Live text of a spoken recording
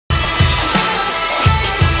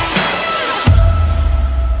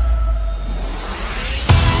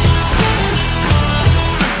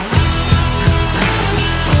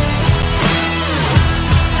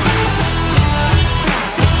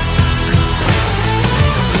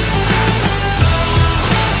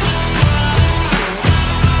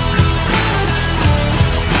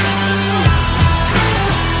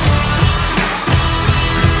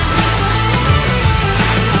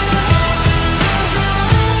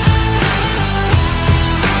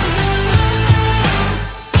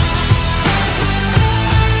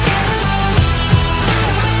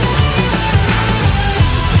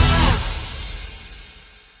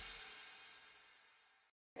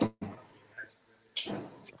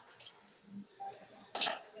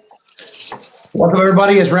What's up,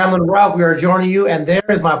 everybody? It's Ramblin' Ralph. We are joining you, and there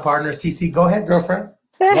is my partner, Cece. Go ahead, girlfriend.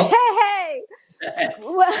 Well, Hey,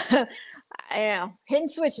 well, I know hidden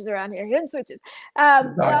switches around here. Hidden switches.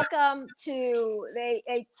 Welcome to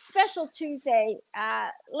a special Tuesday,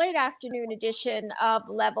 late afternoon edition of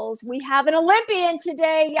Levels. We have an Olympian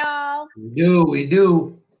today, y'all. we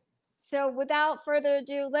do. So, without further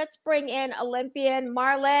ado, let's bring in Olympian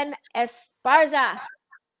Marlen Esparza.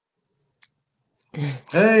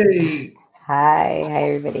 Hey. Hi,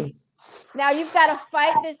 everybody. Now you've got a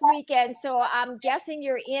fight this weekend, so I'm guessing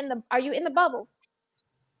you're in the. Are you in the bubble?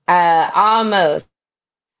 Almost.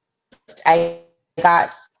 I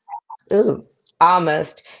got.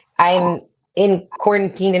 Almost. I'm in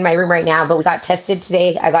quarantine in my room right now, but we got tested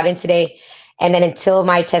today. I got in today, and then until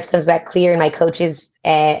my test comes back clear and my coaches,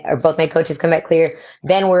 or both my coaches come back clear,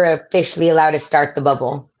 then we're officially allowed to start the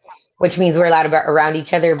bubble, which means we're allowed to be around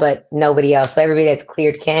each other, but nobody else. So everybody that's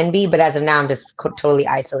cleared can be, but as of now, I'm just totally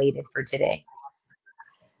isolated for today.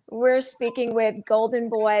 We're speaking with Golden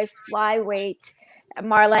Boy flyweight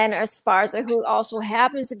Marlen Esparza, who also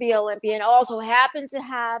happens to be Olympian, also happens to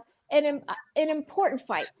have an important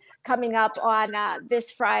fight coming up on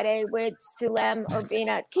this Friday with Sulem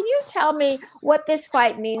Urbina. Can you tell me what this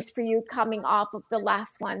fight means for you coming off of the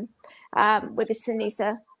last one with the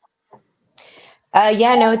Seniesa?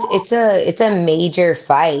 Yeah, no, it's a major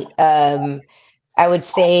fight. I would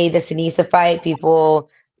say the Seniesa fight, people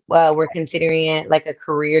were considering it like a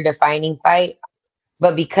career-defining fight,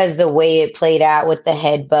 but because the way it played out with the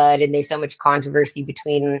headbutt and there's so much controversy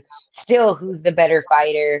between still who's the better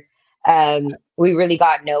fighter, we really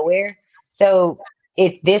got nowhere. So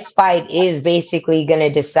this fight is basically going to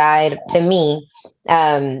decide to me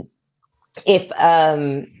if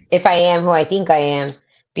I am who I think I am,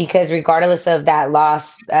 because regardless of that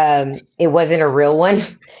loss, it wasn't a real one.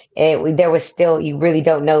 There was still, you really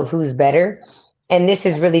don't know who's better, and this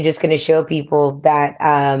is really just going to show people that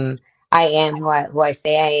I am who I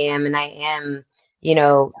say I am, and I am,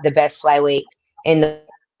 the best flyweight in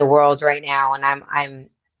the world right now, and I'm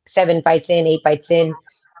 7 fights in, 8 fights in,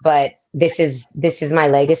 but this is my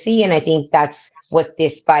legacy, and I think that's what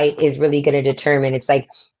this fight is really going to determine. It's like,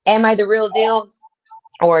 am I the real deal,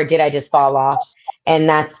 or did I just fall off? And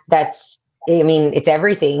that's I mean, it's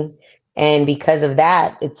everything. And because of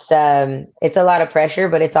that, it's a lot of pressure,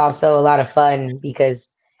 but it's also a lot of fun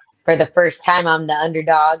because for the first time I'm the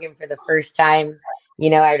underdog, and for the first time,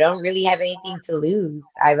 I don't really have anything to lose.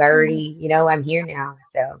 I've already, I'm here now.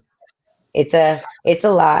 So it's a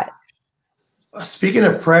lot. Speaking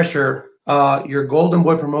of pressure, your Golden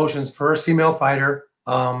Boy Promotions first female fighter.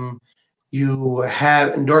 You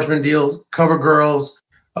have endorsement deals, cover girls,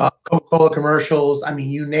 Coca-Cola commercials. I mean,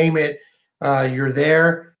 you name it, you're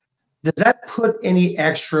there. Does that put any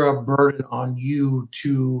extra burden on you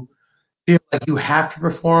to feel like you have to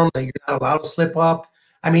perform, that you're not allowed to slip up?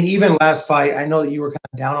 I mean, even last fight, I know that you were kind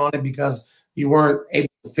of down on it because you weren't able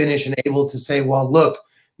to finish and able to say, well, look,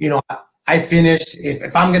 I finished.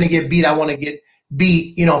 If I'm going to get beat, I want to get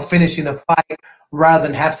beat, finishing the fight rather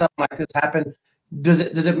than have something like this happen. Does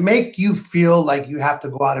it make you feel like you have to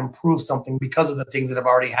go out and prove something because of the things that have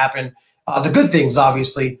already happened? The good things,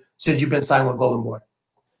 obviously, since you've been signed with Golden Boy.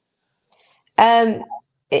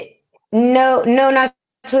 No, not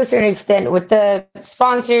to a certain extent with the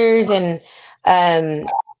sponsors and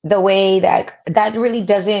the way that really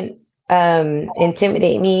doesn't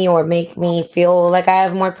intimidate me or make me feel like I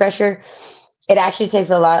have more pressure. It actually takes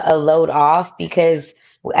a load off because,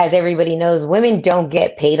 as everybody knows, women don't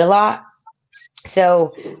get paid a lot.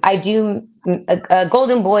 So I do.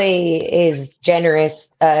 Golden Boy is generous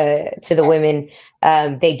to the women.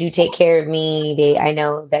 They do take care of me. I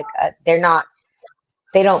know that they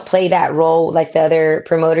don't play that role like the other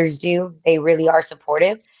promoters do. They really are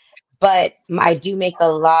supportive. But I do make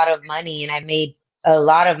a lot of money, and I made a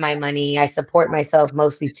lot of my money. I support myself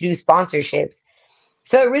mostly through sponsorships.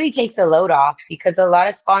 So it really takes a load off because a lot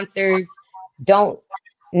of sponsors don't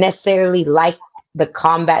necessarily like the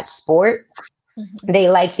combat sport. They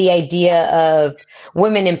like the idea of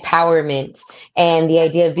women empowerment and the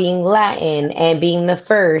idea of being Latin and being the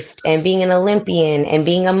first and being an Olympian and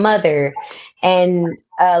being a mother. And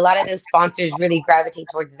a lot of those sponsors really gravitate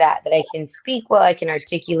towards that I can speak well, I can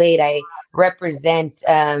articulate, I represent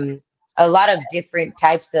a lot of different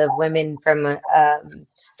types of women from that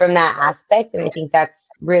aspect. And I think that's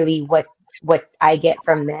really what I get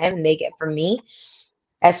from them and they get from me.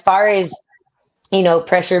 As far as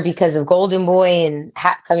pressure because of Golden Boy and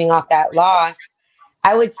coming off that loss,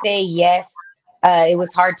 I would say yes, it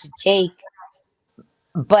was hard to take.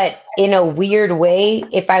 But in a weird way,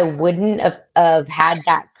 if I wouldn't have had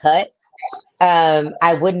that cut,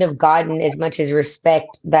 I wouldn't have gotten as much as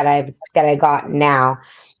respect that I got now.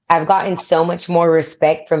 I've gotten so much more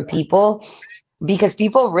respect from people because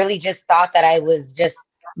people really just thought that I was just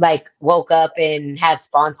like woke up and had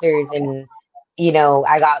sponsors and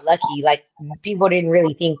I got lucky. Like people didn't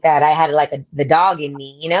really think that I had like the dog in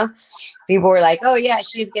me, People were like, "Oh yeah,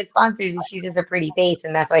 she just gets sponsors and she's just a pretty face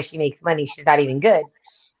and that's why she makes money. She's not even good."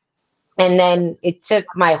 And then it took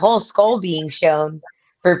my whole skull being shown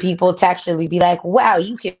for people to actually be like, "Wow,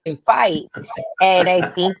 you can fight." And I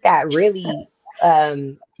think that really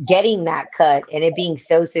getting that cut and it being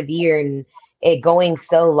so severe and it going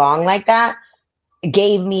so long like that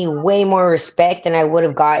gave me way more respect than I would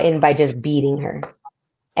have gotten by just beating her.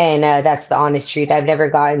 And that's the honest truth. I've never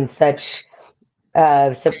gotten such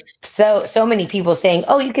so many people saying,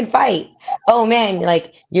 "Oh, you can fight. Oh man,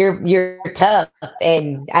 like you're tough."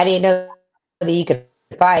 And I didn't know that you could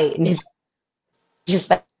fight. And it's just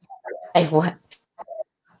like what?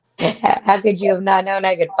 How could you have not known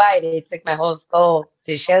I could fight? It took my whole skull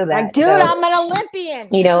to show that. Like, dude, so, I'm an Olympian.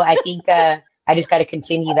 I think I just got to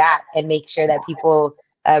continue that and make sure that people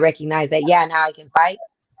recognize that. Yeah, now I can fight,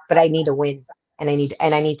 but I need to win, and I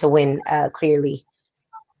need to win clearly.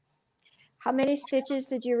 How many stitches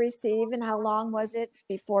did you receive, and how long was it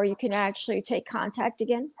before you can actually take contact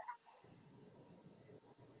again?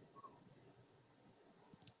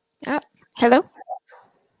 Oh, hello?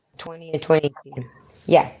 20 and 22.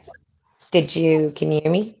 Yeah. Can you hear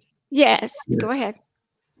me? Yes, go ahead.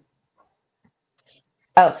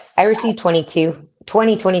 Oh, I received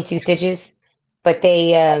 22 stitches, but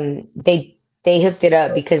they hooked it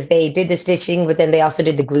up because they did the stitching, but then they also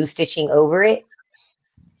did the glue stitching over it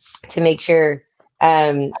to make sure,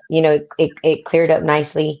 it cleared up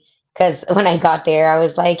nicely. Because when I got there, I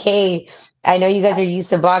was like, "Hey, I know you guys are used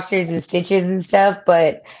to boxers and stitches and stuff,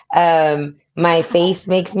 but my face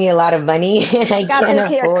makes me a lot of money, and I can't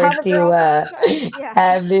afford to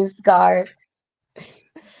have this scar."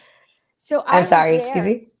 So I'm sorry, excuse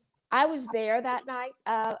me. I was there that night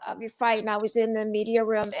of your fight, and I was in the media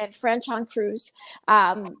room, and Franchon Crews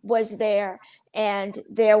was there, and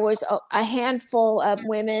there was a handful of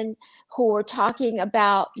women who were talking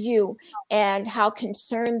about you and how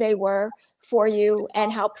concerned they were for you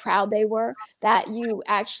and how proud they were that you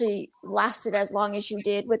actually lasted as long as you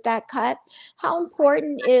did with that cut. How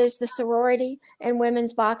important is the sorority in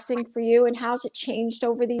women's boxing for you, and how's it changed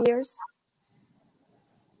over the years?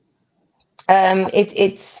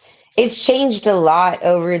 It's changed a lot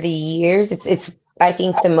over the years. It's I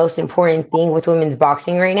think the most important thing with women's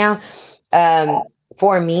boxing right now,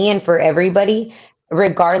 for me and for everybody,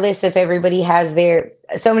 regardless if everybody has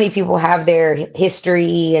so many people have their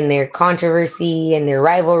history and their controversy and their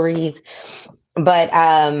rivalries, but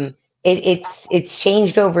it's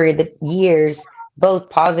changed over the years, both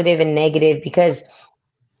positive and negative, because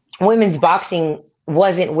women's boxing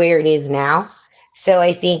wasn't where it is now. So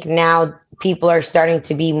I think now people are starting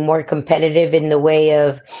to be more competitive in the way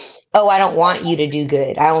of, "Oh, I don't want you to do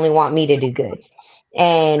good. I only want me to do good."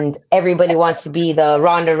 And everybody wants to be the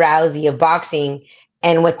Ronda Rousey of boxing.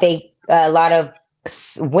 And a lot of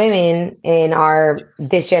women in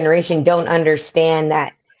this generation don't understand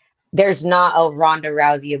that there's not a Ronda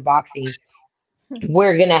Rousey of boxing.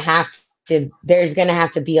 There's going to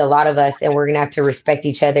have to be a lot of us, and we're going to have to respect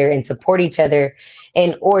each other and support each other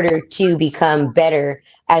in order to become better,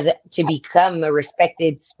 to become a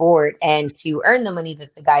respected sport and to earn the money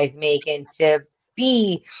that the guys make and to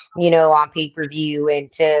be, on pay-per-view and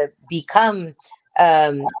to become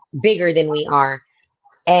bigger than we are.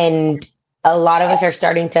 And a lot of us are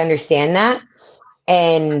starting to understand that.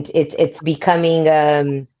 And it's becoming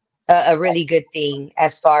a really good thing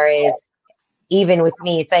as far as, even with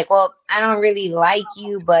me, it's like, well, I don't really like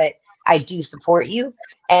you, but I do support you.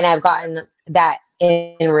 And I've gotten that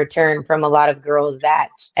in return from a lot of girls that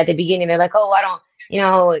at the beginning, they're like, "Oh, I don't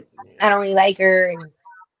really like her." And,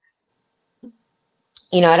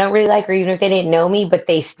 I don't really like her, even if they didn't know me, but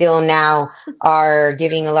they still now are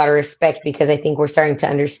giving a lot of respect because I think we're starting to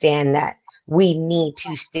understand that we need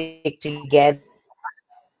to stick together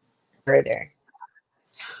further.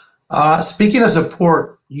 Speaking of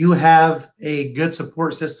support, you have a good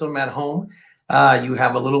support system at home. You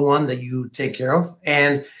have a little one that you take care of.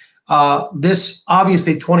 And this,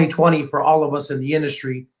 obviously, 2020 for all of us in the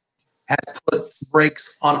industry has put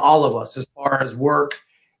brakes on all of us as far as work,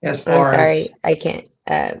 as far as... Sorry, I can't.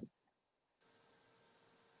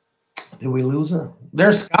 Did we lose her?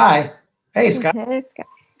 There's Sky. Hey, Sky. Hey, Sky.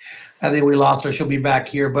 I think we lost her. She'll be back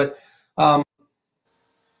here. But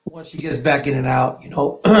once she gets back in and out,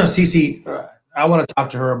 Cece, I want to talk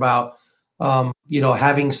to her about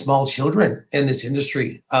having small children in this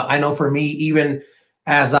industry. I know for me, even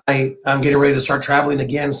as I'm getting ready to start traveling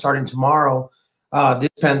again, starting tomorrow, this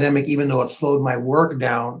pandemic, even though it slowed my work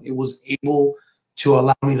down, it was able to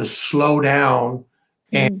allow me to slow down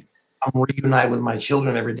and reunite with my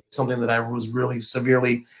children every day, something that I was really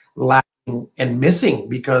severely lacking and missing,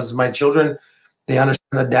 because my children, they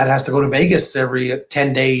understand that dad has to go to Vegas every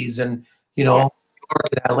 10 days and, work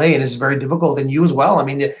in LA, and it's very difficult. And you as well. I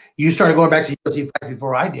mean, you started going back to UFC fights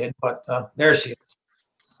before I did, but there she is.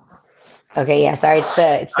 Okay, yeah, sorry, it's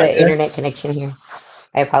the internet connection here.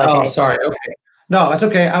 I apologize. Oh, sorry. Okay. No, that's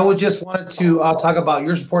okay. I was just wanted to talk about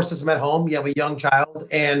your support system at home. You have a young child,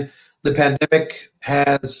 and the pandemic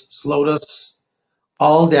has slowed us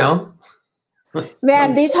all down.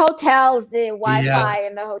 Man, these hotels, the Wi-Fi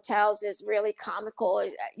in the hotels is really comical.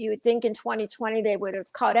 You would think in 2020 they would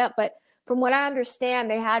have caught up, but from what I understand,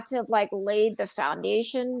 they had to have laid the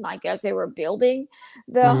foundation, as they were building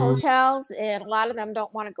the hotels, and a lot of them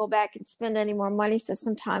don't want to go back and spend any more money. So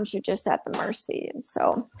sometimes you're just at the mercy, and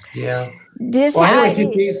so this. Well,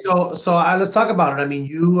 anyways, so let's talk about it. I mean,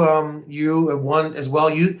 you won as well.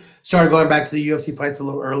 You started going back to the UFC fights a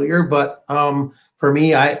little earlier, but for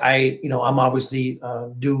me, I'm obviously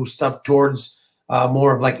do stuff towards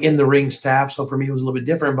more of in the ring staff. So for me, it was a little bit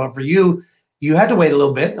different. But for you, you had to wait a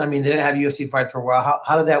little bit. I mean, they didn't have UFC fights for a while.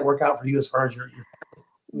 How did that work out for you as far as your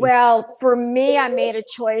Well, for me, I made a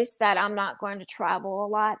choice that I'm not going to travel a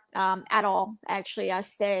lot at all. Actually, I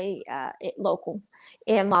stay local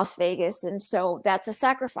in Las Vegas. And so that's a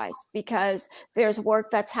sacrifice, because there's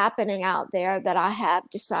work that's happening out there that I have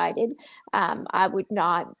decided I would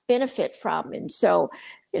not benefit from. And so,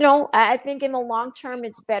 I think in the long term,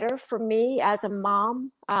 it's better for me as a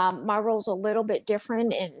mom. My role's a little bit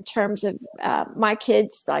different in terms of my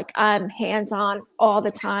kids. I'm hands-on all the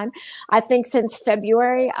time. I think since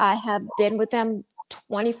February, I have been with them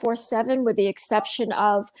 24/7, with the exception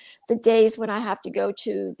of the days when I have to go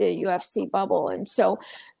to the UFC bubble. And so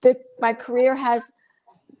my career has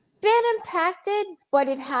been impacted, but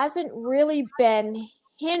it hasn't really been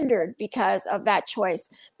hindered because of that choice,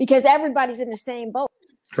 because everybody's in the same boat.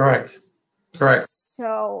 Correct.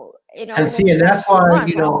 So, and that's why,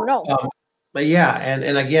 but yeah.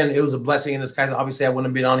 And again, it was a blessing in disguise. Obviously I wouldn't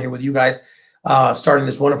have been on here with you guys, starting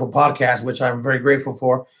this wonderful podcast, which I'm very grateful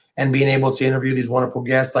for, and being able to interview these wonderful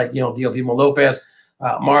guests like, Teofimo Lopez,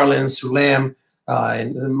 Marlon, Sulam,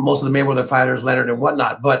 and most of the Mayweather fighters, Leonard and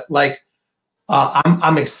whatnot. But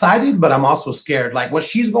I'm excited, but I'm also scared. What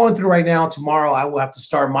she's going through right now, tomorrow I will have to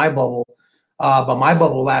start my bubble, but my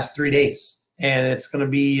bubble lasts 3 days. And it's going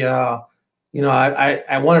to be, I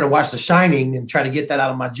wanted to watch The Shining and try to get that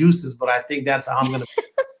out of my juices, but I think that's how I'm going to,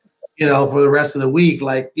 for the rest of the week.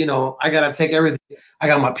 I got to take everything. I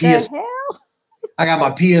got my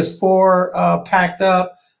PS4 packed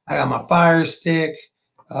up. I got my Fire Stick,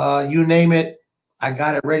 you name it. I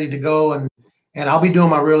got it ready to go, and I'll be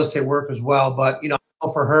doing my real estate work as well. But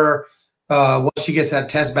for her, once she gets that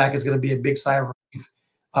test back, it's going to be a big sigh of relief,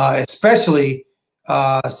 especially.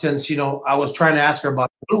 Since, I was trying to ask her about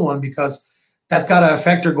the little one, because that's got to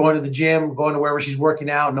affect her going to the gym, going to wherever she's working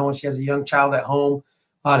out, knowing she has a young child at home,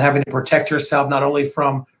 and having to protect herself, not only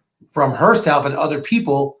from herself and other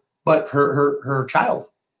people, but her child.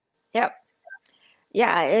 Yep.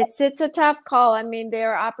 Yeah, it's a tough call. I mean,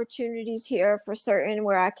 there are opportunities here for certain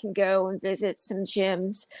where I can go and visit some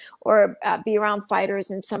gyms or be around fighters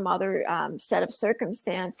in some other set of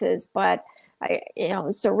circumstances, but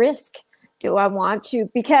it's a risk. Do I want to?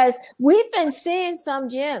 Because we've been seeing some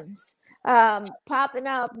gyms popping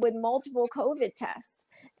up with multiple COVID tests.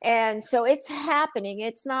 And so it's happening.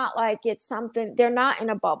 It's not like it's something, they're not in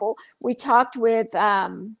a bubble. We talked with,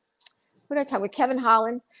 with Kevin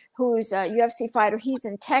Holland, who's a UFC fighter. He's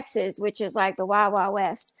in Texas, which is like the Wild Wild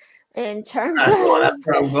West in terms of. That's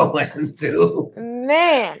where I'm going to.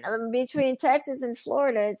 Man, between Texas and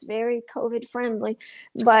Florida, it's very COVID friendly.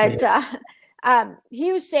 But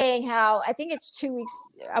he was saying how I think it's 2 weeks,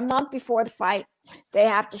 a month before the fight, they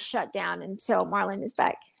have to shut down. And so Marlon is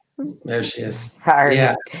back. There she is. Sorry.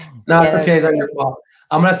 Yeah. No, it's okay. It's not your fault.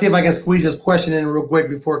 I'm going to see if I can squeeze this question in real quick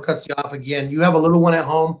before it cuts you off again. You have a little one at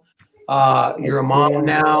home. You're a mom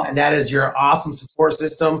now, and that is your awesome support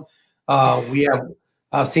system. We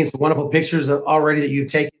have seen some wonderful pictures already that you've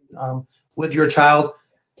taken with your child.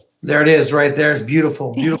 There it is right there. It's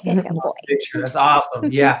beautiful, beautiful picture. That's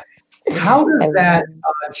awesome. Yeah. How does that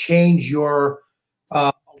change your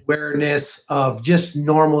awareness of just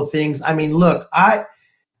normal things? I mean, look, I've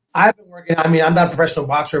been working. I mean, I'm not a professional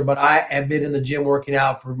boxer, but I have been in the gym working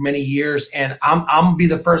out for many years, and I'm gonna be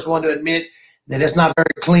the first one to admit that it's not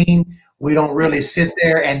very clean. We don't really sit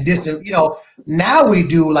there and now we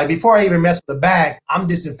do, like before I even mess with the bag, I'm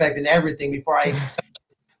disinfecting everything before I even,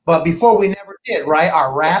 but before we never did, right?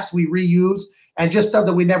 Our wraps we reuse and just stuff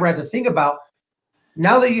that we never had to think about.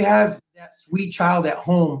 Now that you have that sweet child at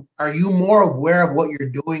home, are you more aware of what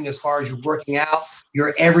you're doing as far as you're working out,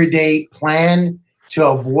 your everyday plan to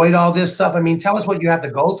avoid all this stuff? I mean, tell us what you have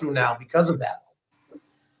to go through now because of that.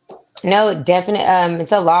 No, definitely.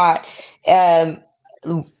 It's a lot. Um,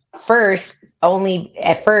 only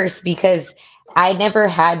at first, because I never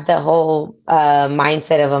had the whole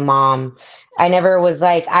mindset of a mom. I never was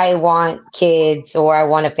like, I want kids or I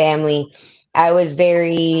want a family. I was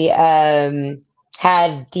very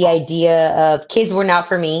had the idea of kids were not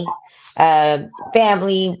for me.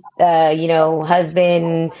 Family,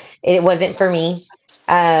 husband, it wasn't for me.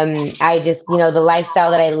 I just, the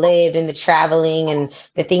lifestyle that I lived and the traveling and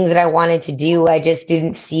the things that I wanted to do, I just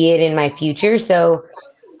didn't see it in my future. So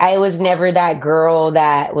I was never that girl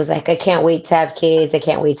that was like, I can't wait to have kids. I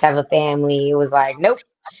can't wait to have a family. It was like, nope,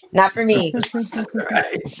 not for me.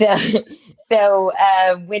 Right. So,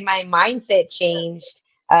 when my mindset changed,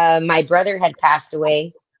 my brother had passed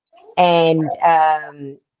away, and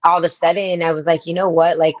all of a sudden I was like, you know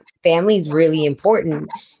what? Like, family's really important.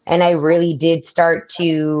 And I really did start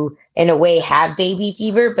to, in a way, have baby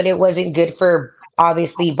fever, but it wasn't good for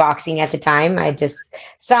obviously boxing at the time. I just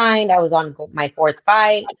signed, I was on my fourth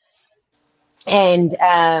fight. And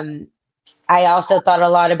I also thought a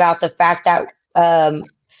lot about the fact that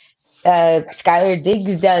Skylar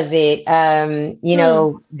Diggs does it.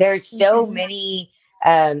 There's so many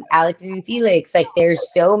Alex and Felix. Like, there's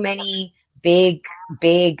so many big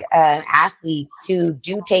athletes who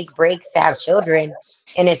do take breaks to have children,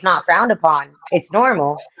 and it's not frowned upon. It's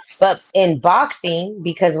normal. But in boxing,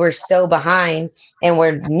 because we're so behind and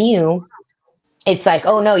we're new, it's like,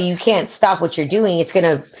 oh no, you can't stop what you're doing. It's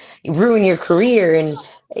gonna ruin your career, and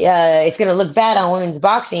it's gonna look bad on women's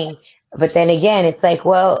boxing. But then again, it's like,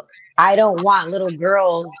 well, I don't want little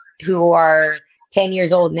girls who are 10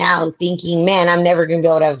 years old now thinking, man, I'm never gonna be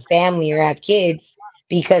able to have a family or have kids,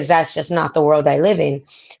 because that's just not the world I live in.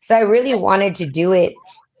 So I really wanted to do it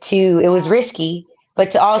it was risky,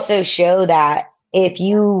 but to also show that if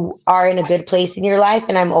you are in a good place in your life,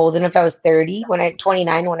 and I'm old enough, I was 29 when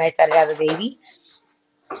I started to have a baby,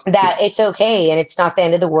 that it's okay and it's not the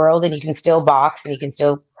end of the world, and you can still box and you can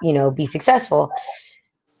still, be successful.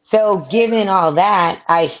 So given all that,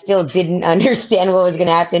 I still didn't understand what was going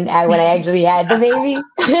to happen when I actually had the baby.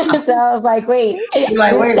 So I was like, wait, You're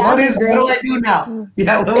like, this wait, what sounded do great. I do now?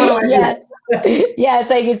 Yeah, what do I Yeah. do? Yeah, it's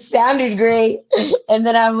like it sounded great. And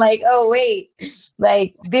then I'm like, oh wait,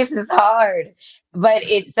 like this is hard. But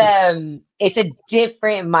it's a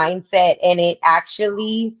different mindset, and it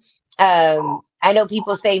actually I know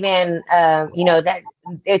people say, man, that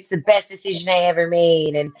it's the best decision I ever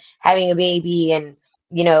made, and having a baby, and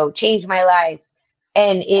changed my life.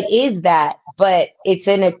 And it is that, but it's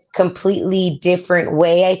in a completely different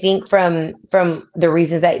way, I think, from the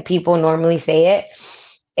reasons that people normally say it.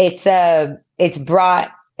 It's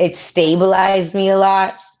stabilized me a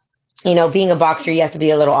lot. Being a boxer, you have to be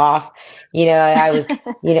a little off. I was,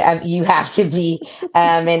 you have to be.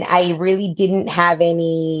 And I really didn't have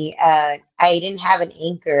I didn't have an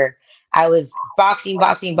anchor. I was boxing,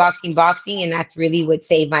 boxing, boxing, boxing, and that's really what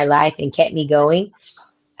saved my life and kept me going.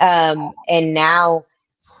 And now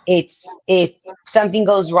if something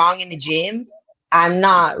goes wrong in the gym, I'm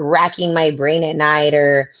not racking my brain at night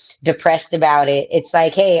or depressed about it. It's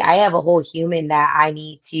like, hey, I have a whole human that I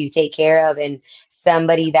need to take care of, and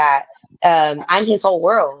somebody that I'm his whole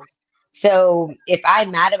world. So if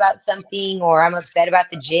I'm mad about something, or I'm upset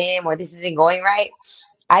about the gym, or this isn't going right,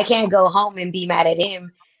 I can't go home and be mad at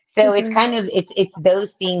him. So it's kind of it's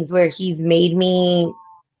those things where he's made me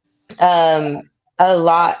um a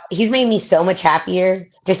lot. He's made me so much happier,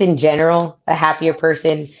 just in general, a happier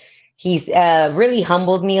person. He's really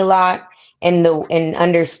humbled me a lot, and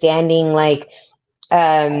understanding, like,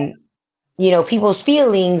 um people's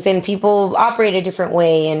feelings, and people operate a different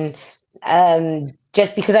way, and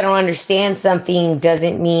just because I don't understand something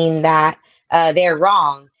doesn't mean that they're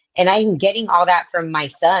wrong. And I'm getting all that from my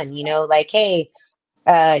son, like, hey,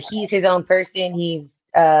 he's his own person. He's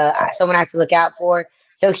someone I have to look out for.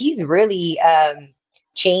 So he's really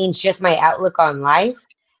changed just my outlook on life,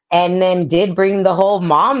 and then did bring the whole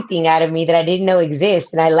mom thing out of me that I didn't know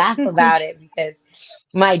exists. And I laugh about it, because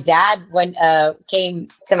my dad, when came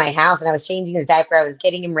to my house, and I was changing his diaper, I was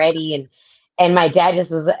getting him ready, and And my dad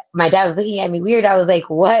was looking at me weird. I was like,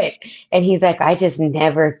 what? And he's like, I just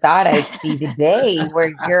never thought I'd see the day where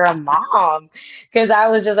you're a mom. Cause I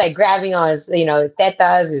was just like grabbing on his, his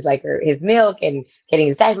tetas, his milk and getting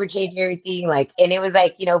his diaper changed and everything. Like, and it was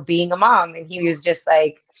like, being a mom. And he was just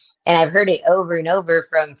like, and I've heard it over and over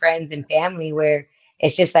from friends and family where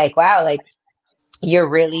it's just like, wow, like you're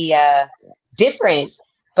really different,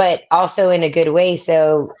 but also in a good way.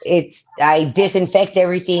 So I disinfect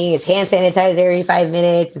everything. It's hand sanitizer every 5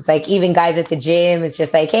 minutes. It's like even guys at the gym, it's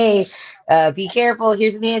just like, hey, be careful.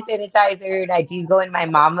 Here's some hand sanitizer. And I do go in my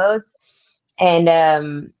mom mode.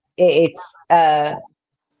 And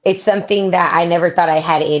it's something that I never thought I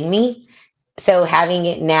had in me. So having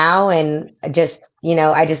it now and just,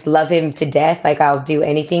 I just love him to death. Like I'll do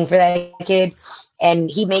anything for that kid. And he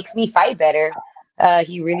makes me fight better. He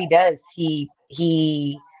really does.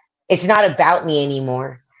 It's not about me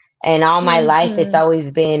anymore. And all my life, it's Mhm.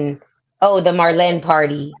 always been, oh, the Marlene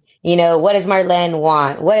party. What does Marlene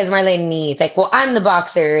want? What does Marlene need? It's like, well, I'm the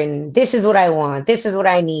boxer and this is what I want. This is what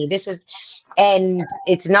I need. And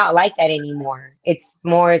it's not like that anymore. It's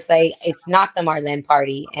like, it's not the Marlene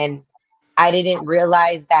party. And I didn't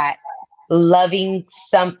realize that loving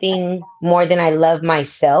something more than I love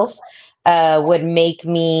myself would make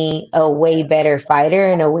me a way better fighter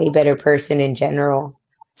and a way better person in general.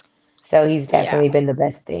 So he's Yeah, definitely been the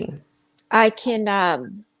best thing. I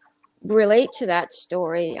can relate to that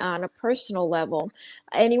story on a personal level.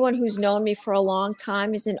 Anyone who's known me for a long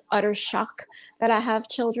time is in utter shock that I have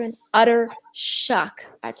children. Utter shock,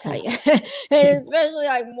 I tell you. And especially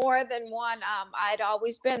like more than one. I'd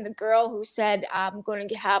always been the girl who said, I'm going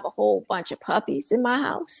to have a whole bunch of puppies in my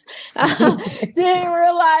house. Didn't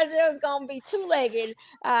realize there was going to be two-legged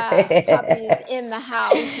puppies in the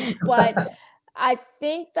house. But I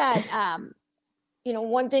think that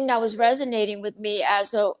one thing that was resonating with me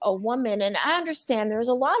as a woman, and I understand there's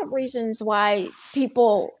a lot of reasons why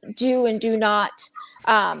people do and do not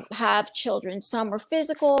have children. Some are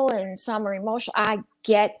physical and some are emotional. I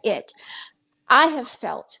get it. I have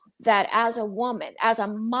felt that as a woman, as a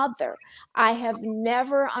mother, I have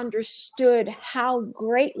never understood how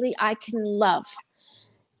greatly I can love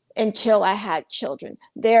until I had children.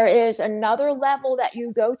 There is another level that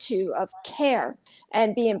you go to of care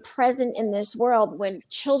and being present in this world when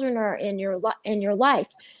children are in your life.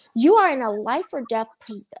 You are in a life or death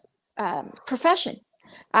profession.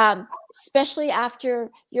 Especially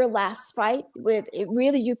after your last fight with it,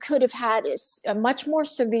 really you could have had a much more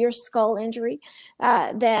severe skull injury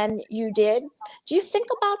than you did. Do you think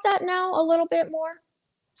about that now a little bit more?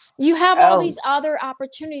 You have all Oh, these other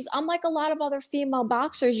opportunities. Unlike a lot of other female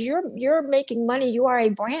boxers, you're making money. You are a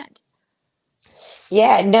brand.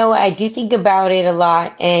 yeah, no, I do think about it a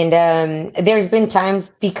lot. And there's been times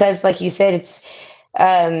because, like you said,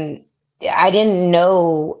 um, I didn't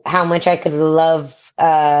know how much I could love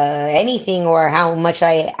anything or how much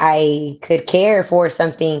I could care for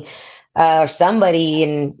something or somebody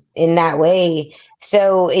in that way.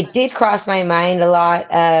 So it did cross my mind a lot.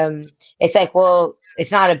 It's like, well,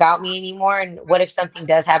 it's not about me anymore. And what if something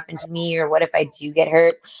does happen to me, or what if I do get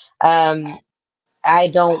hurt? Um, I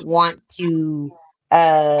don't want to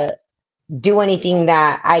uh, do anything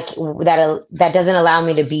that doesn't allow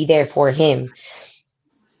me to be there for him.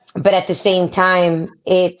 But at the same time,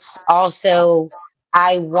 it's also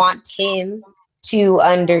I want him to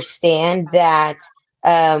understand that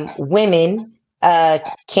women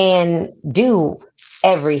can do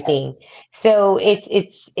everything. So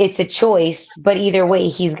it's a choice, but either way,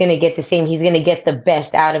 he's gonna get the same. He's gonna get the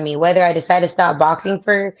best out of me. Whether I decide to stop boxing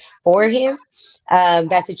for him,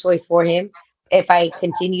 that's a choice for him. If I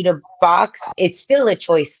continue to box, it's still a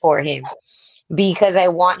choice for him because I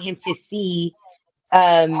want him to see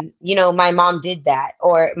my mom did that,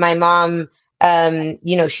 or my mom,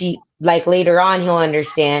 she like later on he'll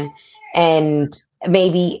understand, and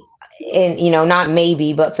maybe, and not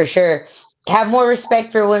maybe, but for sure, have more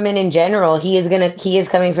respect for women in general. He is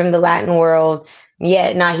coming from the Latin world.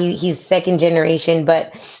 Yeah, not he's second generation,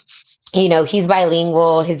 but he's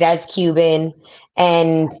bilingual. His dad's Cuban,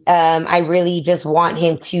 and I really just want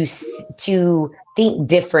him to think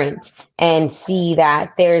different and see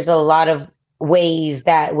that there's a lot of ways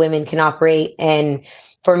that women can operate, and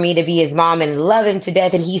for me to be his mom and love him to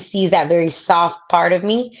death, and he sees that very soft part of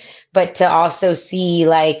me, but to also see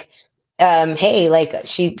like, hey, like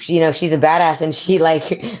she's a badass, and she like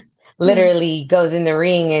Hmm. literally goes in the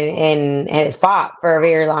ring and has fought for a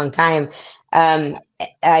very long time.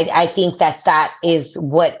 I think that is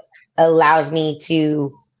what allows me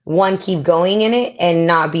to, one, keep going in it and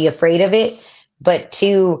not be afraid of it, but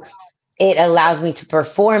two, it allows me to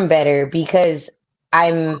perform better because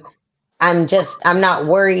I'm I'm not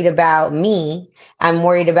worried about me. I'm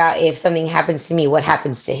worried about if something happens to me, what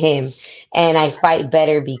happens to him. And I fight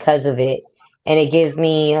better because of it. And it gives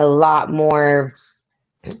me a lot more,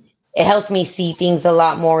 it helps me see things a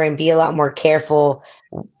lot more and be a lot more careful,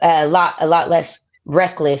 a lot less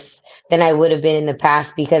reckless than I would have been in the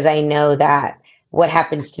past because I know that what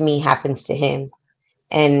happens to me happens to him.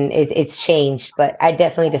 And it's changed, but I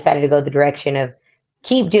definitely decided to go the direction of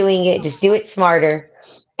keep doing it, just do it smarter,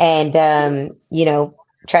 and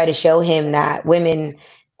try to show him that women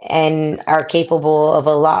and are capable of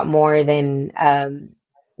a lot more than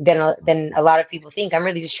a lot of people think. I'm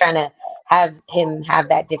really just trying to have him have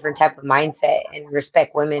that different type of mindset and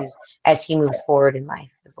respect women as he moves forward in life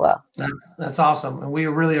as well. That's awesome, and we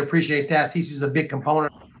really appreciate that. Cece's a big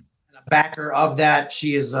component and a backer of that.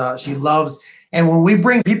 She loves, and when we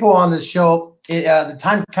bring people on this show, the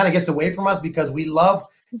time kind of gets away from us because we love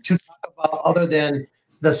to talk about other than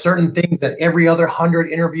the certain things that every other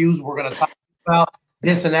 100 interviews we're going to talk about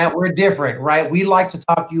this and that. We're different, right? We like to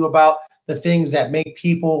talk to you about the things that make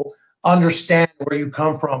people understand where you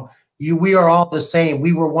come from. We are all the same.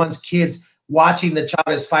 We were once kids watching the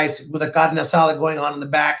Chavez fights with a carne asada going on in the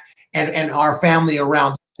back and our family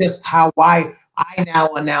around. Just why I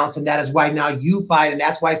now announce, and that is why now you fight, and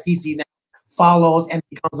that's why Cece now follows and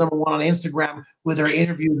becomes #1 on Instagram with her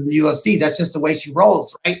interview in the UFC. That's just the way she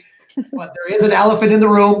rolls, right? But there is an elephant in the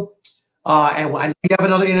room, and we have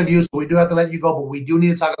another interview, so we do have to let you go, but we do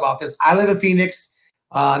need to talk about this. I live in Phoenix.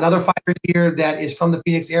 Another fighter here that is from the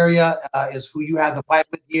Phoenix area is who you have the fight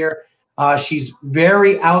with here. She's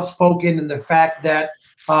very outspoken in the fact that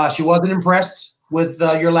she wasn't impressed with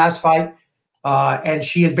your last fight, and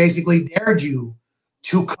she has basically dared you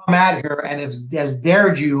to come at her and has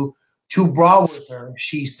dared you to brawl with her.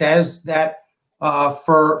 She says that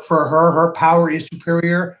for her power is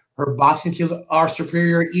superior. Her boxing skills are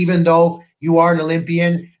superior, even though you are an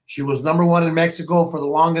Olympian. She was #1 in Mexico for the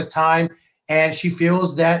longest time, and she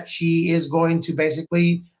feels that she is going to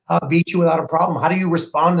basically beat you without a problem. How do you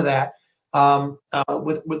respond to that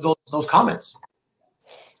with those comments?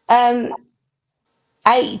 To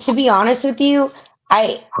be honest with you,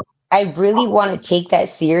 I really want to take that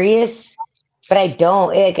serious, but I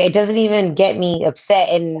don't. It doesn't even get me upset,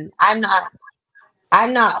 and I'm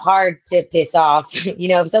not hard to piss off.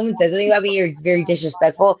 If someone says something about me, you're very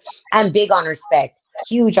disrespectful. I'm big on respect,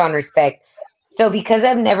 huge on respect. So because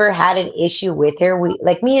I've never had an issue with her,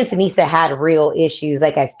 me and Seniesa had real issues.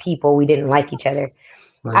 Like as people, we didn't like each other.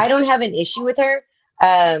 Right. I don't have an issue with her.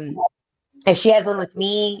 If she has one with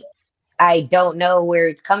me, I don't know where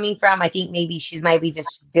it's coming from. I think maybe she might be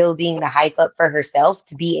just building the hype up for herself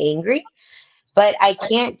to be angry. But I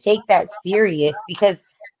can't take that serious because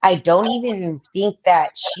I don't even think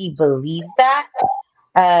that she believes that.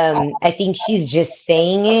 I think she's just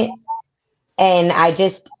saying it. And I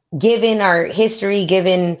just, given our history,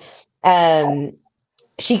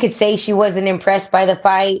 she could say she wasn't impressed by the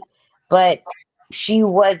fight, but she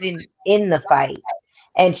wasn't in the fight.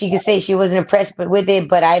 And she could say she wasn't impressed with it,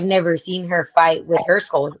 but I've never seen her fight with her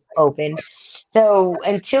skull open. So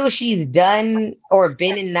until she's done or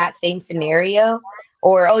been in that same scenario,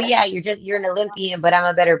 or, oh yeah, you're an Olympian, but I'm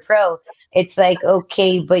a better pro. It's like,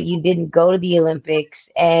 okay, but you didn't go to the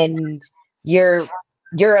Olympics and you're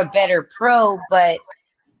a better pro, but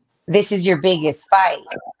this is your biggest fight.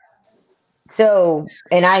 So,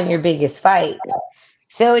 and I'm your biggest fight.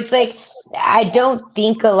 So it's like, I don't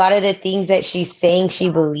think a lot of the things that she's saying she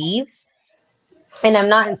believes, and I'm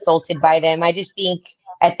not insulted by them. I just think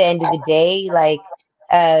at the end of the day,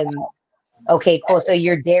 okay, cool. So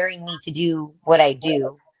you're daring me to do what I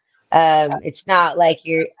do. It's not like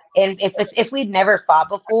you're, and if we'd never fought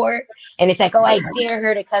before and it's like, oh, I dare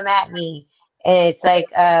her to come at me. And it's like,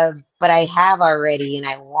 but I have already and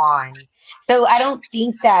I won. So I don't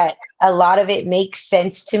think that a lot of it makes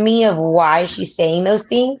sense to me of why she's saying those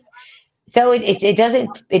things. So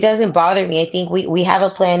it doesn't bother me. I think we have a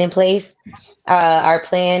plan in place. Our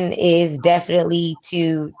plan is definitely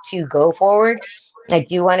to go forward. I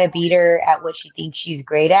do want to beat her at what she thinks she's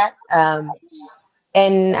great at.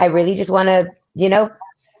 And I really just want to,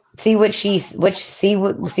 see what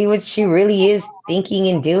she really is thinking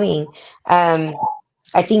and doing.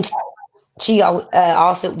 I think she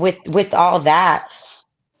also with all that,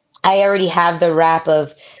 I already have the rap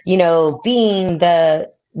of, being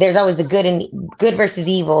there's always the good versus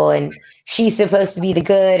evil, and she's supposed to be the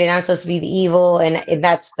good and I'm supposed to be the evil. And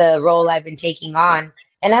that's the role I've been taking on.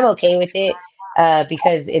 And I'm okay with it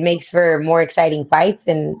because it makes for more exciting fights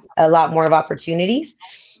and a lot more of opportunities.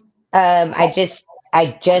 I just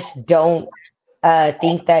don't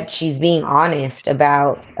think that she's being honest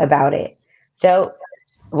about it. So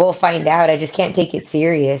we'll find out. I just can't take it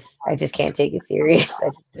serious. I just can't take it serious. I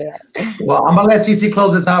just can't. Well, I'm gonna let CC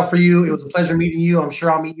close this out for you. It was a pleasure meeting you. I'm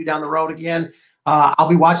sure I'll meet you down the road again. I'll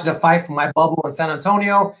be watching the fight from my bubble in San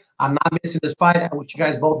Antonio. I'm not missing this fight. I wish you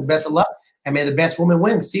guys both the best of luck, and may the best woman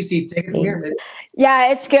win. CC, take it from here, man.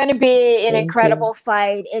 Yeah, it's going to be an Thank incredible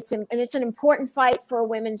fight. It's an important fight for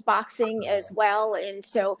women's boxing as well. And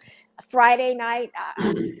so, Friday night,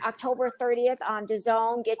 October 30th on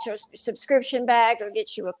DAZN. Get your subscription bag or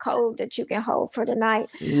get you a code that you can hold for the night.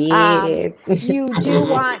 Yes. You do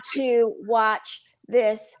want to watch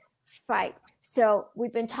this fight. So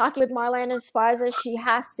we've been talking with Marlen Esparza. She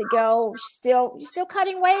has to go. Still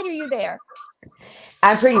cutting weight? Or are you there?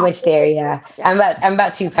 I'm pretty much there. Yeah, I'm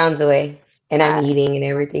about 2 pounds away, and I'm eating and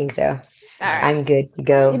everything, so I'm good to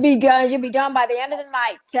go. You'll be good. You'll be done by the end of the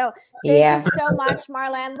night. So thank you so much,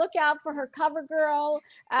 Marlen. Look out for her CoverGirl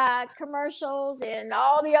commercials and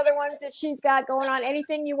all the other ones that she's got going on.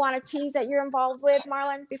 Anything you want to tease that you're involved with,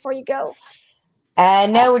 Marlen, before you go?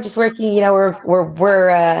 No, we're just working. You know,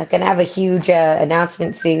 we're gonna have a huge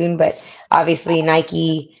announcement soon, but obviously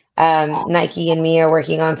Nike and me are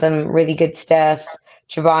working on some really good stuff.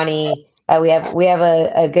 Chobani, we have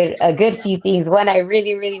a good few things. One I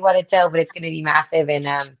really want to tell, but it's gonna be massive, and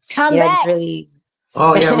Come back. just really.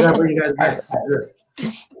 Oh yeah, we're gonna bring you guys back.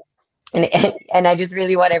 And I just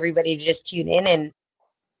really want everybody to just tune in and.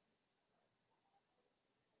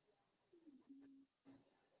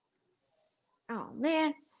 Oh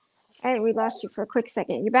man, hey, we lost you for a quick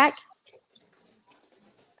second. You back?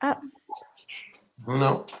 Oh.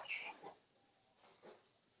 No.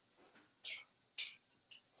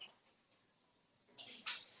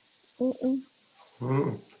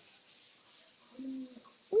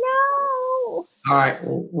 No. All right,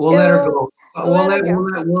 we'll let her go.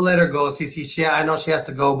 We'll let her go. CC, I know she has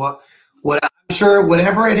to go, but I'm sure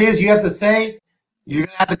whatever it is you have to say, you're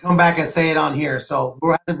gonna have to come back and say it on here. So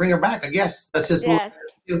we'll have to bring her back, I guess. That's just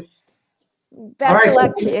Best of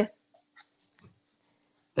luck to you.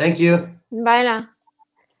 Thank you. Bye now.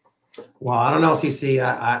 Well, I don't know, CC.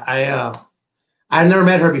 I've never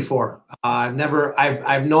met her before. I've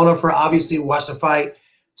known her for obviously watched the fight,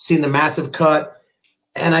 seen the massive cut.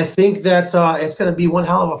 And I think that it's going to be one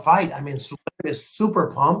hell of a fight. I mean, Sulem is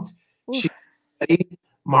super pumped. She's ready.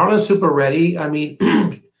 Marlen's super ready. I mean,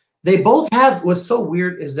 they both have, what's so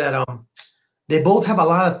weird is that they both have a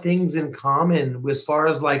lot of things in common as far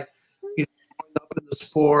as like, you know, growing up in the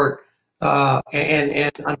sport.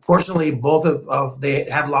 And unfortunately, both of they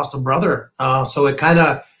have lost a brother. So it kind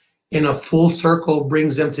of, in a full circle,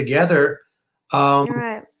 brings them together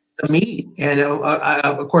to meet. And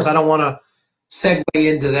of course, I don't want to segue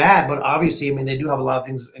into that, but obviously, I mean, they do have a lot of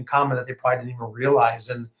things in common that they probably didn't even realize,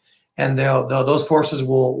 and those forces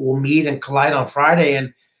will meet and collide on Friday.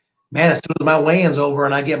 And man, as soon as my weigh-in's over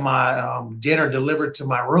and I get my dinner delivered to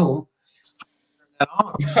my room,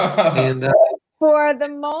 and for the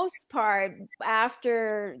most part,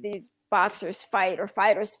 after these boxers fight or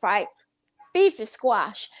fighters fight, beef is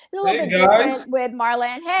squash. A little bit different with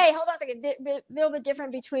Marlen. Hey, hold on a second. A little bit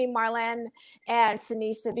different between Marlen and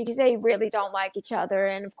Seniesa because they really don't like each other.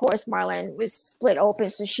 And of course, Marlen was split open,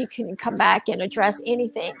 so she couldn't come back and address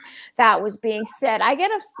anything that was being said. I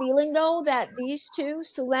get a feeling, though, that these two,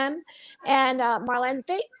 Sulem and Marlen,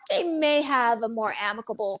 they may have a more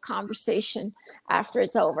amicable conversation after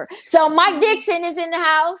it's over. So Mike Dixon is in the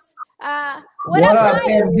house. What up,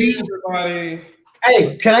 everybody?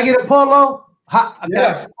 Hey, can I get a polo?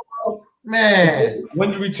 Yes. Man.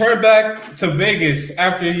 When you return back to Vegas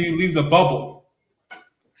after you leave the bubble.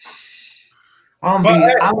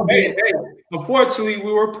 Hey, unfortunately,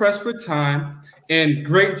 we were pressed for time, and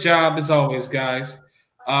great job as always, guys.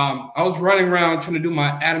 I was running around trying to do my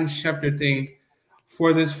Adam Schefter thing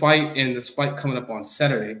for this fight, and this fight coming up on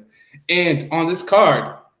Saturday. And on this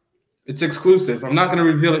card, it's exclusive. I'm not going to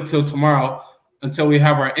reveal it till tomorrow, until we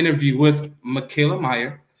have our interview with Mikaela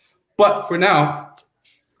Mayer. But for now,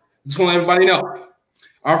 just want to let everybody know.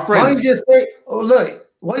 Our friends. Why don't you just say,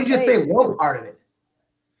 why don't you just say one part of it?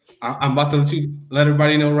 I'm about to let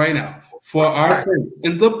everybody know right now. For our friends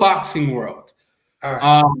in the boxing world. All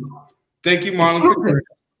right. Thank you, Marlen.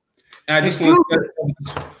 And I just want to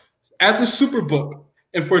say, at the Superbook,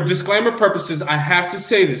 and for disclaimer purposes, I have to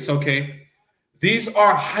say this, okay? These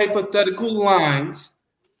are hypothetical lines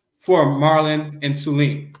for Marlen and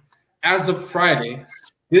Sulem. As of Friday,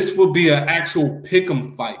 this will be an actual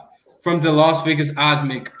pick'em fight from the Las Vegas odds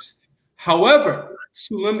makers. However,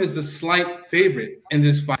 Sulem is a slight favorite in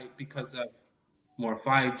this fight because of more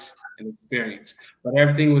fights and experience. But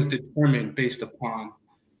everything was determined based upon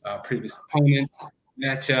previous opponents,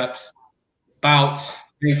 matchups, bouts,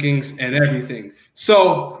 rankings and everything.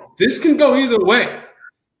 So this can go either way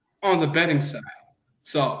on the betting side.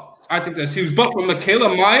 So I think that's huge. But for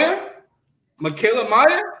Michaela Meyer,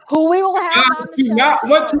 who we will have on the show. Not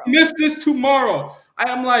want to miss this tomorrow. I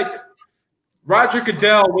am like Roger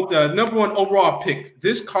Goodell with the #1 overall pick.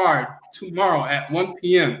 This card tomorrow at 1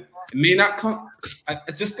 p.m. It may not come. I'm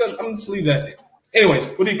just leave that there. Anyways,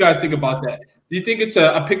 what do you guys think about that? Do you think it's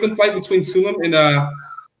a pick-em fight between Sulam and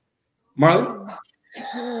Marlon?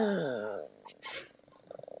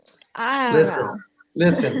 I don't know.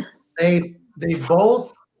 Listen. They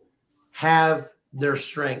both have their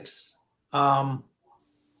strengths. Sulem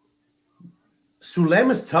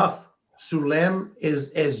is tough. Sulem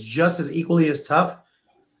is just as equally as tough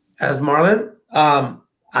as Marlon.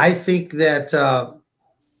 I think that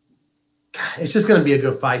it's just going to be a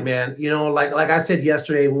good fight, man. You know, like I said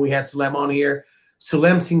yesterday when we had Sulem on here,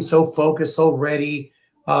 Sulem seems so focused, so ready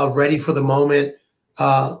for the moment.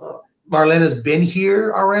 Marlon has been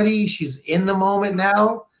here already. She's in the moment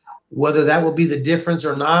now. Whether that will be the difference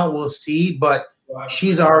or not, we'll see. But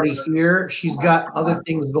she's already here. She's got other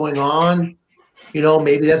things going on. You know,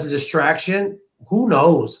 maybe that's a distraction. Who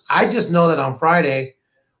knows? I just know that on Friday,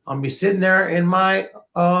 I'll be sitting there in my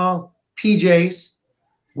PJs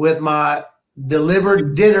with my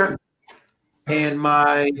delivered dinner and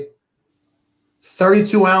my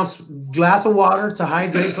 32-ounce glass of water to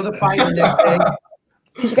hydrate for the fight the next day.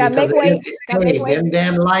 You got to make weight. Them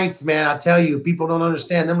damn lights, man. I tell you, people don't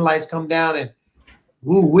understand. Them lights come down and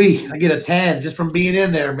woo-wee. I get a tan just from being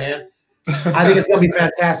in there, man. I think it's going to be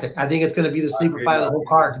fantastic. I think it's going to be the sleeper fight of the whole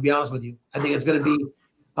card, to be honest with you. I think it's going to be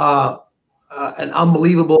an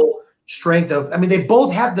unbelievable strength of – I mean, they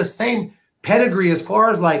both have the same pedigree as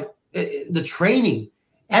far as, like, the training.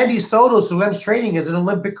 Andy Soto, Sulem's training, is an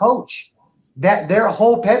Olympic coach. That their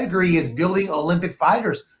whole pedigree is building Olympic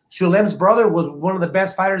fighters. Sulem's brother was one of the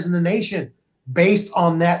best fighters in the nation based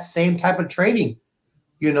on that same type of training.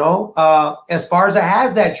 You know, Esparza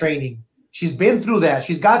has that training. She's been through that.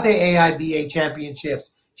 She's got the AIBA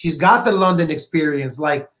championships. She's got the London experience.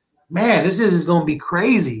 Like, man, this is going to be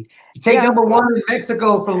crazy. You take #1 in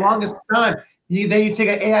Mexico for the longest time. Then you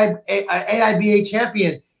take an AIBA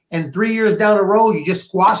champion, and 3 years down the road, you just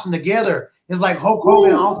squash them together. It's like Hulk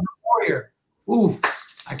Hogan and Ultimate Warrior. Ooh,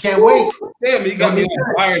 I can't wait. Damn, you got me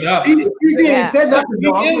fired up. He said nothing.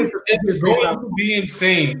 It's going to be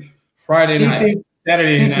insane. Friday night,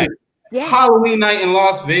 Saturday night, Halloween night in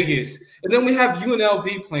Las Vegas. And then we have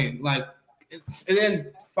UNLV playing. And then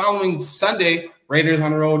following Sunday, Raiders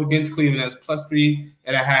on the road against Cleveland as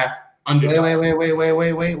 +3.5 under.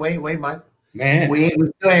 Wait, Mike. Man, we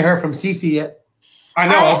still ain't heard from Cece yet. I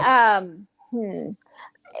know.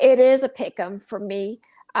 It is a pick-em for me.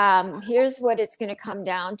 Here's what it's going to come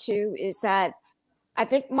down to is that I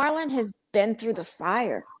think Marlon has been through the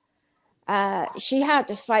fire. She had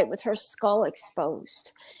to fight with her skull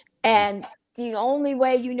exposed. And the only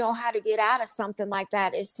way you know how to get out of something like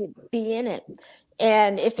that is to be in it.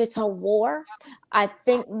 And if it's a war, I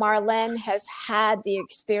think Marlene has had the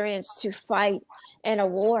experience to fight in a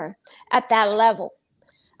war at that level.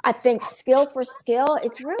 I think skill for skill,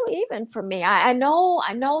 it's really even for me. I know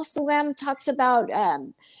Sulem talks about,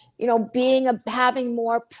 having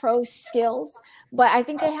more pro skills, but I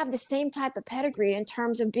think they have the same type of pedigree in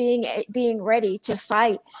terms of being ready to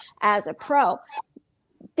fight as a pro.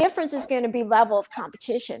 Difference is going to be level of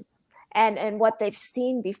competition and what they've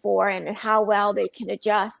seen before and how well they can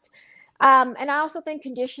adjust. And I also think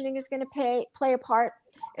conditioning is going to play a part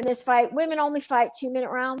in this fight. Women only fight 2-minute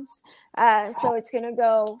rounds, so it's going to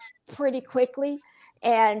go pretty quickly.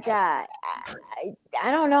 And I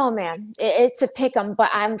don't know, man. It's a pick 'em, but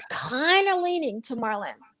I'm kind of leaning to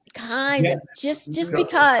Marlon. Just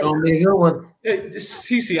because.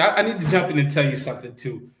 Cece, I need to jump in and tell you something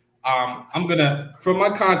too. I'm gonna, from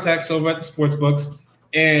my contacts over at the sports books,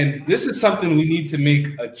 and this is something we need to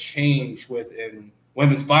make a change with in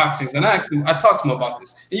women's boxing. And I talked to them about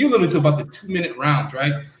this, and you alluded to about the 2-minute rounds,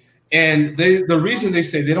 right? And the reason they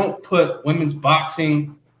say they don't put women's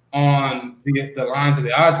boxing on the lines of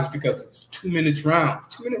the odds is because it's 2 minutes round,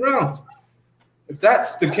 2-minute rounds. If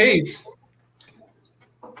that's the case,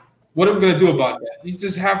 what are we gonna do about that? You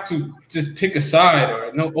just have to just pick a side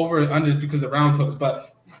or no over and unders because of round totals,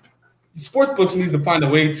 but the sports books need to find a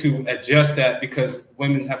way to adjust that because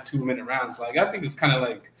women's have 2-minute rounds. Like, I think it's kind of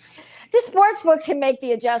like the sports books can make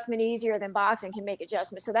the adjustment easier than boxing can make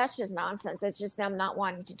adjustments. So that's just nonsense. It's just them not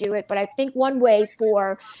wanting to do it. But I think one way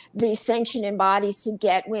for the sanctioning bodies to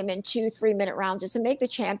get women 2-3-minute rounds is to make the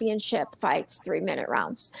championship fights 3-minute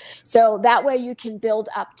rounds. So that way you can build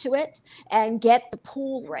up to it and get the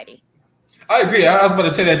pool ready. I agree. I was about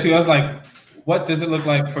to say that too. I was like, what does it look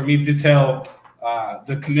like for me to tell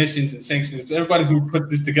the commissions and sanctions, everybody who put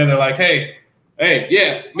this together, like, hey,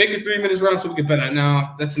 yeah, make it 3 minutes round so we can bet it.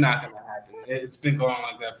 No, that's not going to happen. It's been going on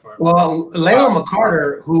like that for. Well, Layla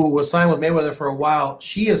McCarter, who was signed with Mayweather for a while,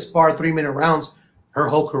 she has sparred 3-minute rounds her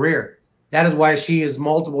whole career. That is why she is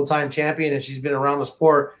multiple-time champion, and she's been around the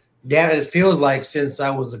sport. Damn, it feels like since I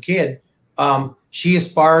was a kid. She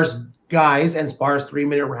spars guys and spars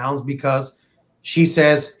 3-minute rounds because she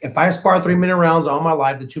says, if I spar 3-minute rounds all my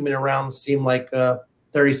life, the 2-minute rounds seem like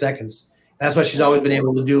 30 seconds. That's what she's always been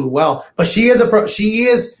able to do well. But she is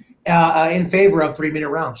in favor of 3-minute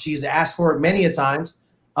rounds. She's asked for it many a times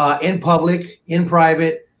in public, in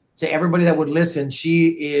private, to everybody that would listen. She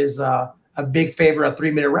is a big favor of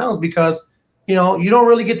 3-minute rounds because, you know, you don't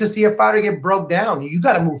really get to see a fighter get broke down. You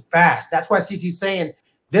got to move fast. That's why CC's saying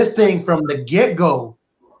this thing from the get-go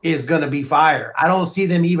is going to be fire. I don't see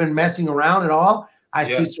them even messing around at all. I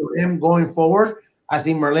see Sarim going forward. I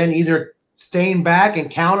see Merlin either staying back and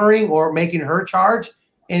countering or making her charge,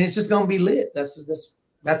 and it's just going to be lit.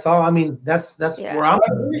 That's all. I mean, that's where I'm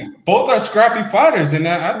at. Both are scrappy fighters, and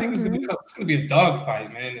I think it's going to be a dog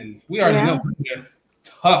fight, man. And we already know they're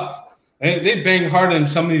tough. They bang harder than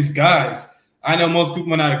some of these guys. I know most people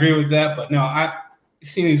might not agree with that, but no, I've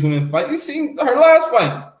seen these women fight. You seen her last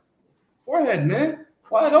fight? Forehead, man.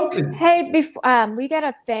 Wide open. Hey, we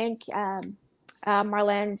gotta thank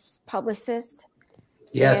Marlene's publicist.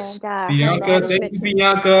 Yes, and, Bianca. Thank you,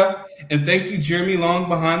 Bianca, and thank you, Jeremy Long,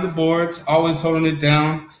 behind the boards, always holding it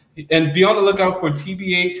down. And be on the lookout for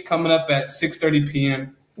TBH coming up at 6:30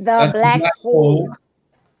 p.m. That's Black Hole.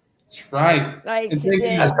 That's right. Like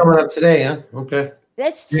today. That's coming up today, huh? Okay.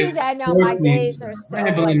 That's Tuesday. I know my days are so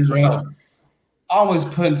much. Always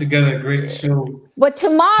putting together a great show. But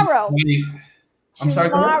tomorrow.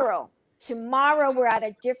 Tomorrow we're at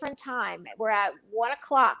a different time. We're at 1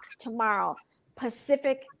 o'clock tomorrow,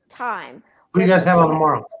 Pacific time. Who do you guys have on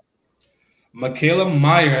tomorrow? Michaela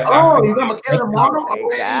Meyer. Oh, you got Michaela tomorrow?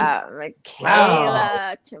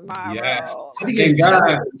 Michaela tomorrow. Yes. I think you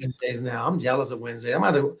got Wednesdays now. I'm jealous of Wednesday. I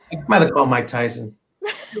might have to call Mike Tyson.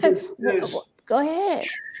 Go ahead.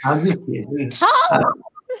 I'm just kidding.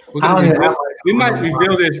 We might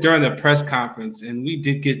reveal this during the press conference, and we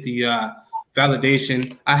did get the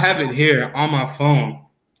validation. I have it here on my phone.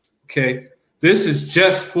 Okay, this is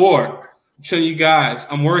just for show you guys.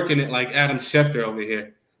 I'm working it like Adam Schefter over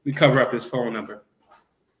here. We cover up his phone number.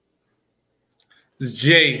 This is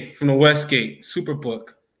Jay from the Westgate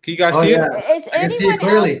Superbook. Can you guys see it? Is anyone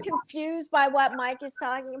else confused by what Mike is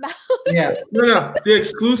talking about? Yeah, no, the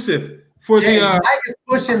exclusive. For Jay, Mike is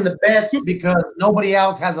pushing the bets because nobody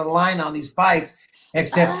else has a line on these fights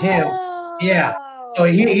except him. Yeah. So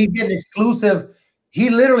he's getting exclusive. He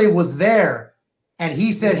literally was there and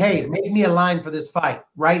he said, hey, make me a line for this fight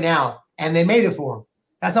right now. And they made it for him.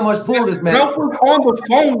 That's how much pull this man. Ralph was on the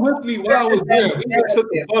phone with me while I was there. We took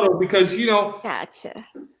the photo because, you know. Gotcha.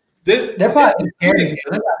 They're probably scared.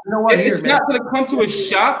 You know what? It's not going to come to a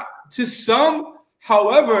shock to some.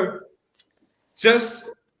 However, just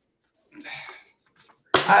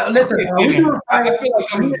listen. Are we doing Friday?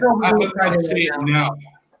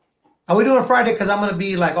 Are we doing Friday? Because I'm going to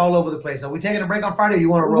be like all over the place. Are we taking a break on Friday? Or you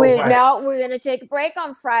want to roll Friday? No, we're going to take a break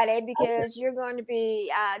on Friday because you're going to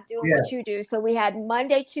be doing what you do. So we had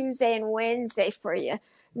Monday, Tuesday, and Wednesday for you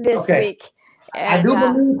this week. And, I do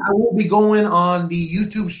believe I will be going on the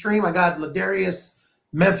YouTube stream. I got Ladarius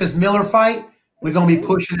Memphis Miller fight. We're going to be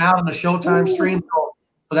pushing out on the Showtime stream. So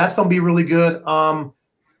that's going to be really good.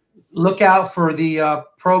 Look out for the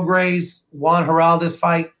Pro Grays Juan Heraldez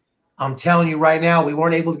fight. I'm telling you right now, we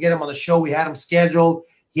weren't able to get him on the show. We had him scheduled.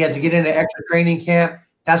 He had to get into extra training camp.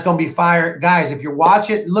 That's going to be fire. Guys, if you're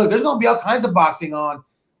watching, look, there's going to be all kinds of boxing on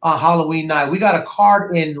Halloween night. We got a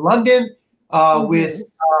card in London with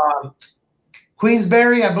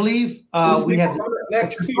Queensberry, I believe. We have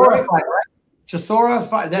Chisora fight, right? Chisora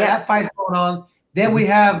fight. That fight's going on. Then we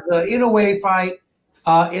have the Inoue fight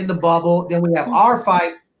in the bubble. Then we have our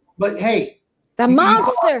fight. But hey, the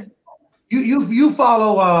monster. You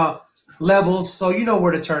follow Levels, so you know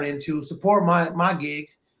where to turn into. Support my gig,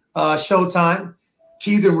 Showtime.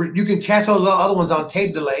 You can catch those other ones on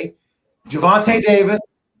tape delay. Gervonta Davis,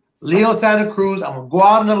 Leo Santa Cruz. I'm gonna go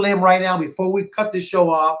out on a limb right now before we cut this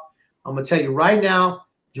show off. I'm gonna tell you right now,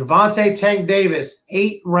 Gervonta Tank Davis,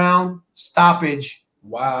 8-round stoppage.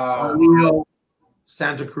 Wow. Leo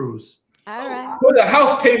Santa Cruz. All right. Put a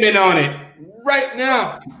house payment on it right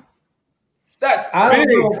now. That's big.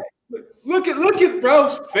 Look at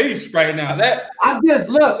bro's face right now.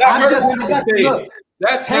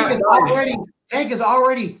 Tank is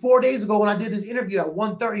already 4 days ago when I did this interview at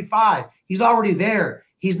 135. He's already there.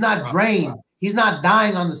 He's not drained. He's not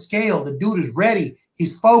dying on the scale. The dude is ready.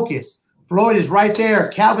 He's focused. Floyd is right there.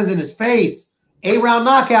 Calvin's in his face. 8-round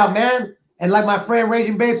knockout, man. And like my friend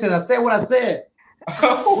Raging Babe said, I said what I said.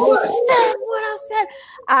 What I said.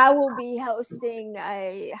 I will be hosting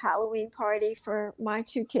a Halloween party for my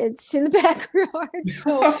 2 kids in the backyard.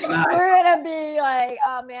 So we're gonna be like,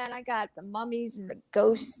 oh man, I got the mummies and the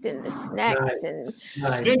ghosts and the snacks and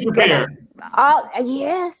ginger beer.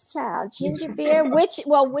 Yes, child, ginger beer.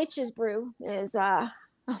 Witch's brew is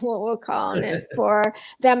what we're calling it for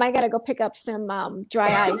them. I gotta go pick up some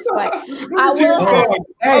dry ice, but I will have.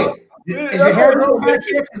 Hey, is your hair growing back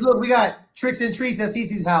here? Because look, we got tricks and treats at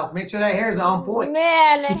Cece's house. Make sure that hair's on point.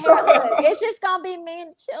 Man, the hair, look, it's just gonna be me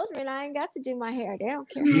and the children. I ain't got to do my hair. They don't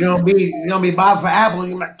care. You're gonna be Bob for Apple.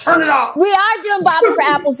 You're like, turn it off. We are doing Bob for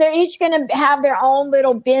apples. They're each gonna have their own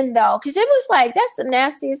little bin though, because it was like that's the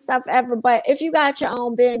nastiest stuff ever. But if you got your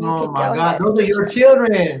own bin, you can go ahead. Those are your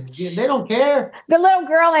children. They don't care. The little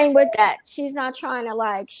girl ain't with that. She's not trying to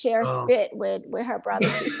like share spit with her brother.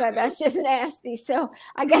 She said that's just nasty. So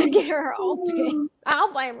I gotta get her own bin. I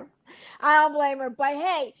don't blame her. But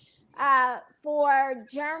hey, for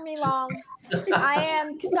Jeremy Long, I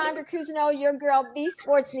am Cassandra Cousineau, your girl, the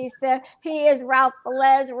Sportsnista. He is Ralph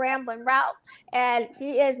Velez, Ramblin' Ralph, and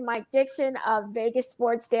he is Mike Dixon of Vegas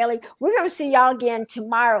Sports Daily. We're going to see y'all again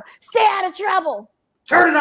tomorrow. Stay out of trouble. Turn it off.